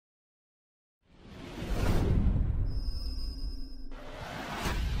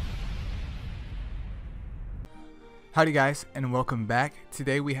Howdy guys, and welcome back.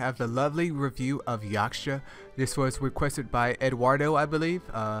 Today we have the lovely review of Yaksha. This was requested by Eduardo, I believe.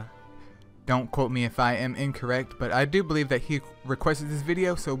 Don't quote me if I am incorrect, but I do believe that he requested this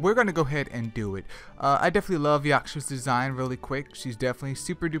video, so we're going to go ahead and do it. I definitely love Yaksha's design really quick. She's definitely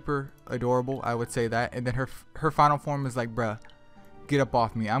super duper adorable, I would say that. And then her final form is like, bruh, get up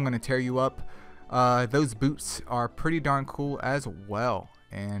off me. I'm going to tear you up. Those boots are pretty darn cool as well.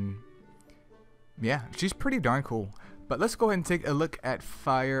 And yeah, she's pretty darn cool. But let's go ahead and take a look at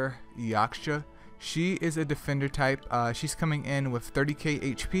Fire Yaksha. She is a defender type. She's coming in with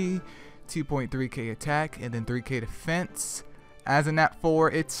 30k HP, 2.3k attack, and then 3k defense. As a nat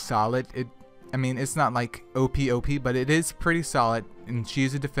 4, it's solid. I mean, it's not like OP, but it is pretty solid. And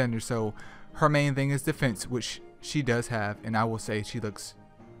she's a defender, so her main thing is defense, which she does have. And I will say she looks,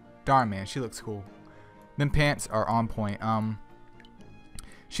 darn man, she looks cool. Them pants are on point.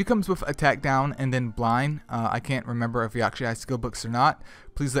 She comes with attack down and then blind. I can't remember if Yaksha has skill books or not.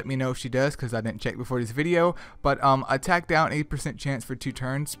 Please let me know if she does, because I didn't check before this video. But attack down, 8% chance for 2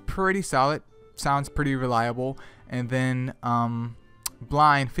 turns. Pretty solid. Sounds pretty reliable. And then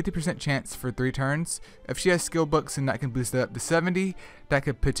blind, 50% chance for 3 turns. If she has skill books, and that can boost it up to 70, that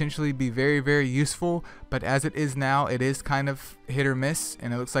could potentially be very, very useful. But as it is now, it is kind of hit or miss.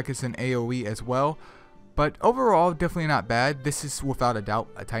 And it looks like it's an AoE as well. But overall, definitely not bad. This is without a doubt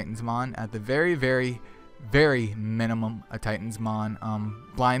a Titans Mon. At the very, very, very minimum, a Titans Mon.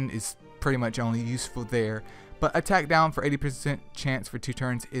 Blind is pretty much only useful there. But attack down for 80% chance for 2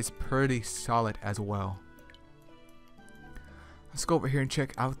 turns is pretty solid as well. Let's go over here and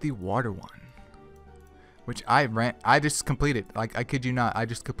check out the water one, which I just completed. Like, I kid you not, I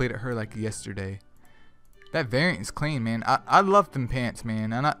just completed her like yesterday. That variant is clean, man. I love them pants,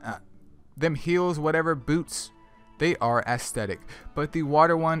 man. And them heels, whatever, boots, they are aesthetic. But the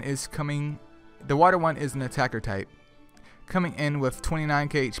water one is coming, the water one is an attacker type, coming in with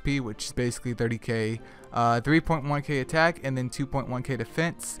 29k HP, which is basically 30k, 3.1k attack, and then 2.1k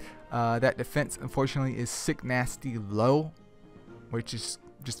defense. That defense unfortunately is sick nasty low, which is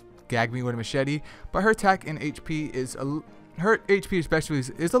just gag me with a machete. But her attack and HP is her HP especially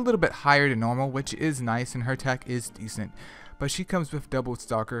is a little bit higher than normal, which is nice, and her attack is decent. But she comes with double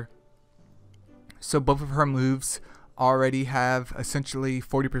stalker. So both of her moves already have essentially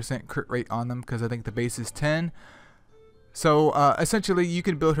 40% crit rate on them, because I think the base is 10. So essentially you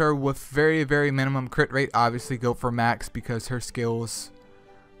can build her with very, very minimum crit rate. Obviously go for max, because her skills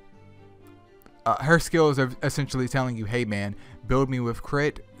are essentially telling you, hey man, build me with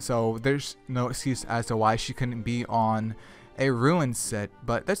crit. So there's no excuse as to why she couldn't be on a ruin set.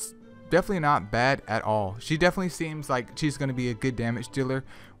 But that's definitely not bad at all. She definitely seems like she's going to be a good damage dealer,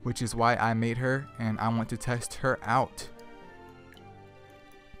 which is why I made her, and I want to test her out.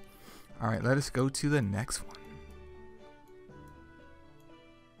 Alright, let us go to the next one.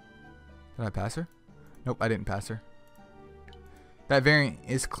 Did I pass her? Nope, I didn't pass her. That variant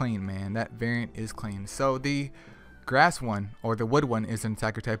is clean, man. That variant is clean. So the grass one, or the wood one, is an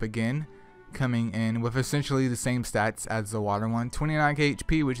attacker type again, coming in with essentially the same stats as the water one. 29k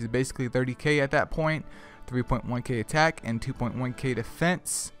HP, which is basically 30k at that point. 3.1k attack and 2.1k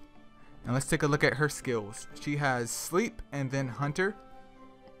defense. And let's take a look at her skills. She has sleep and then hunter.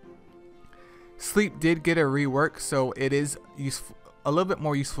 Sleep did get a rework, so it is useful, a little bit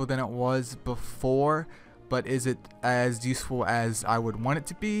more useful than it was before. But is it as useful as I would want it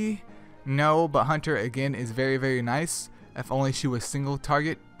to be? No, but hunter again is very, very nice. If only she was single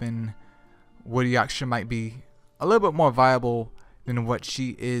target, then Wood Yaksha might be a little bit more viable than what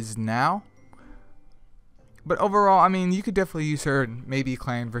she is now. But overall, I mean, you could definitely use her maybe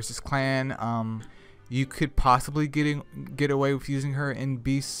clan versus clan. You could possibly get away with using her in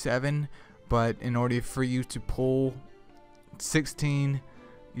B7, but in order for you to pull 16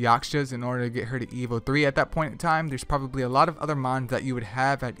 Yakshas in order to get her to Evo 3 at that point in time, there's probably a lot of other mons that you would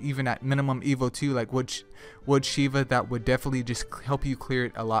have at even at minimum Evo 2, like Wood Shiva, that would definitely just help you clear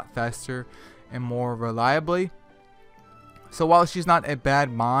it a lot faster and more reliably. So while she's not a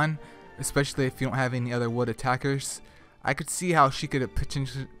bad mon, especially if you don't have any other wood attackers, I could see how she could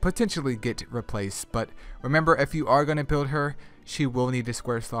potentially get replaced. But remember, if you are going to build her, she will need a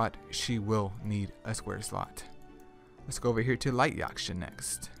square slot. She will need a square slot. Let's go over here to Light Yaksha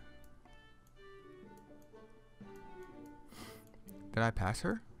next. Did I pass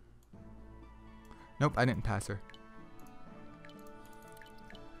her? Nope, I didn't pass her.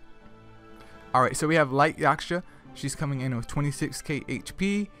 Alright, so we have Light Yaksha. She's coming in with 26k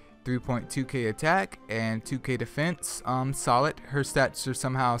HP, 3.2k attack, and 2k defense. Solid. Her stats are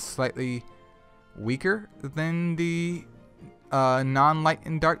somehow slightly weaker than the non-light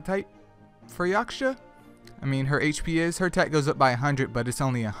and dark type for Yaksha. I mean, her attack goes up by 100, but it's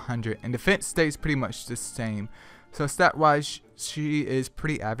only 100, and defense stays pretty much the same. So stat-wise, she is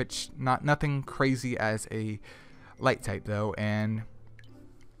pretty average. Nothing crazy as a light type though, and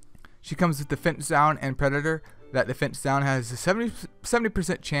she comes with defense down and predator. That defense down has a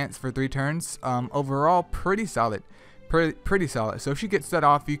 70% chance for 3 turns. Overall, pretty solid. Pretty solid. So if she gets that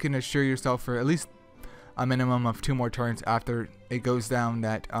off, you can assure yourself for at least a minimum of 2 more turns after it goes down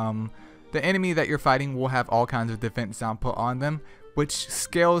that the enemy that you're fighting will have all kinds of defense down put on them, which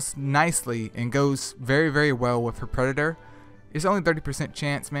scales nicely and goes very, very well with her predator. It's only 30%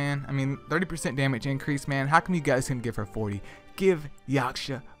 chance, man. I mean, 30% damage increase, man. How come you guys can give her 40? Give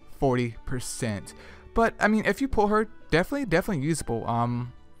Yaksha 40%. But I mean, if you pull her, definitely usable.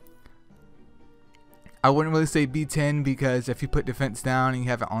 I wouldn't really say B10 because if you put defense down and you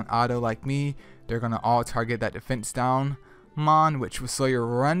have it on auto like me, they're gonna all target that defense down mon, which will slow your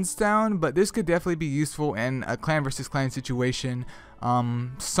runs down. But this could definitely be useful in a clan versus clan situation,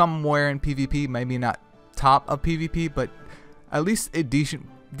 somewhere in PvP. Maybe not top of PvP, but at least a decent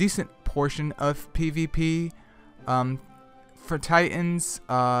portion of PvP. For Titans,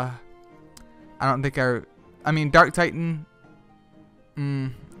 I don't think I mean Dark Titan.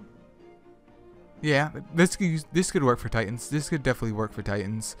 Yeah, this could work for Titans. This could definitely work for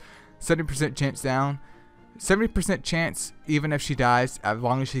Titans. 70% chance down, 70% chance even if she dies, as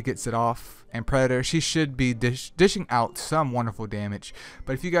long as she gets it off. And Predator, she should be dishing out some wonderful damage.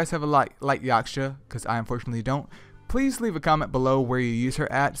 But if you guys have a light Yaksha, because I unfortunately don't, please leave a comment below where you use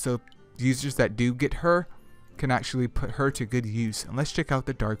her at, so users that do get her can actually put her to good use. And let's check out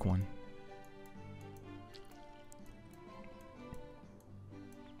the dark one.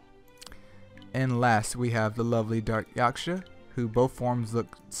 And last, we have the lovely Dark Yaksha, who both forms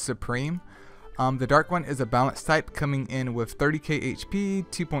look supreme. The dark one is a balanced type, coming in with 30k HP,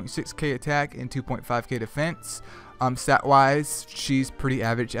 2.6k attack, and 2.5k defense. Stat wise, she's pretty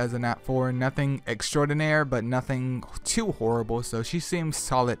average as a nat 4. Nothing extraordinary, but nothing too horrible. So she seems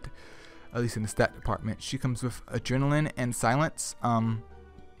solid, at least in the stat department. She comes with adrenaline and silence. I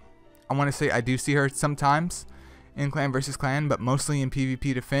want to say I do see her sometimes in clan versus clan, but mostly in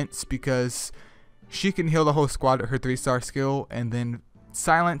PvP defense, because she can heal the whole squad with her 3-star skill. And then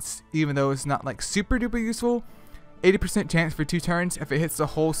silence, even though it's not like super duper useful, 80% chance for 2 turns. If it hits the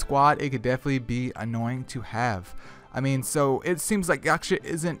whole squad, it could definitely be annoying to have. I mean, so it seems like Yaksha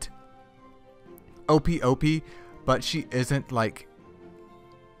isn't OP, but she isn't like,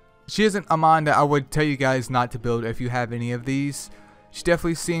 she isn't a mon that I would tell you guys not to build if you have any of these. She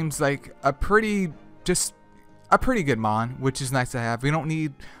definitely seems like a pretty good mon, which is nice to have. We don't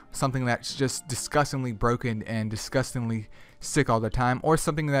need something that's just disgustingly broken and disgustingly sick all the time, or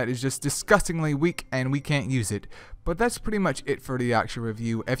something that is just disgustingly weak and we can't use it. But that's pretty much it for the Yaksha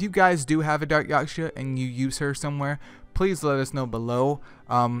review. If you guys do have a Dark Yaksha and you use her somewhere, please let us know below.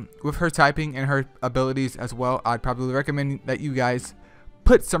 With her typing and her abilities as well, I'd probably recommend that you guys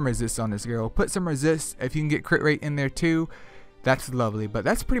put some resist on this girl. Put some resist. If you can get crit rate in there too, that's lovely. But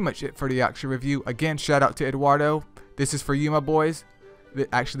that's pretty much it for the Yaksha review. Again, shout out to Eduardo. This is for you, my boys.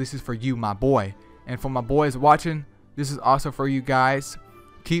 Actually, this is for you, my boy. And for my boys watching, this is also for you guys.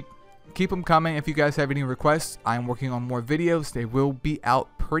 Keep them coming. If you guys have any requests, I'm working on more videos. They will be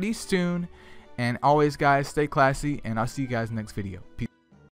out pretty soon. And always, guys, stay classy, and I'll see you guys next video. Peace.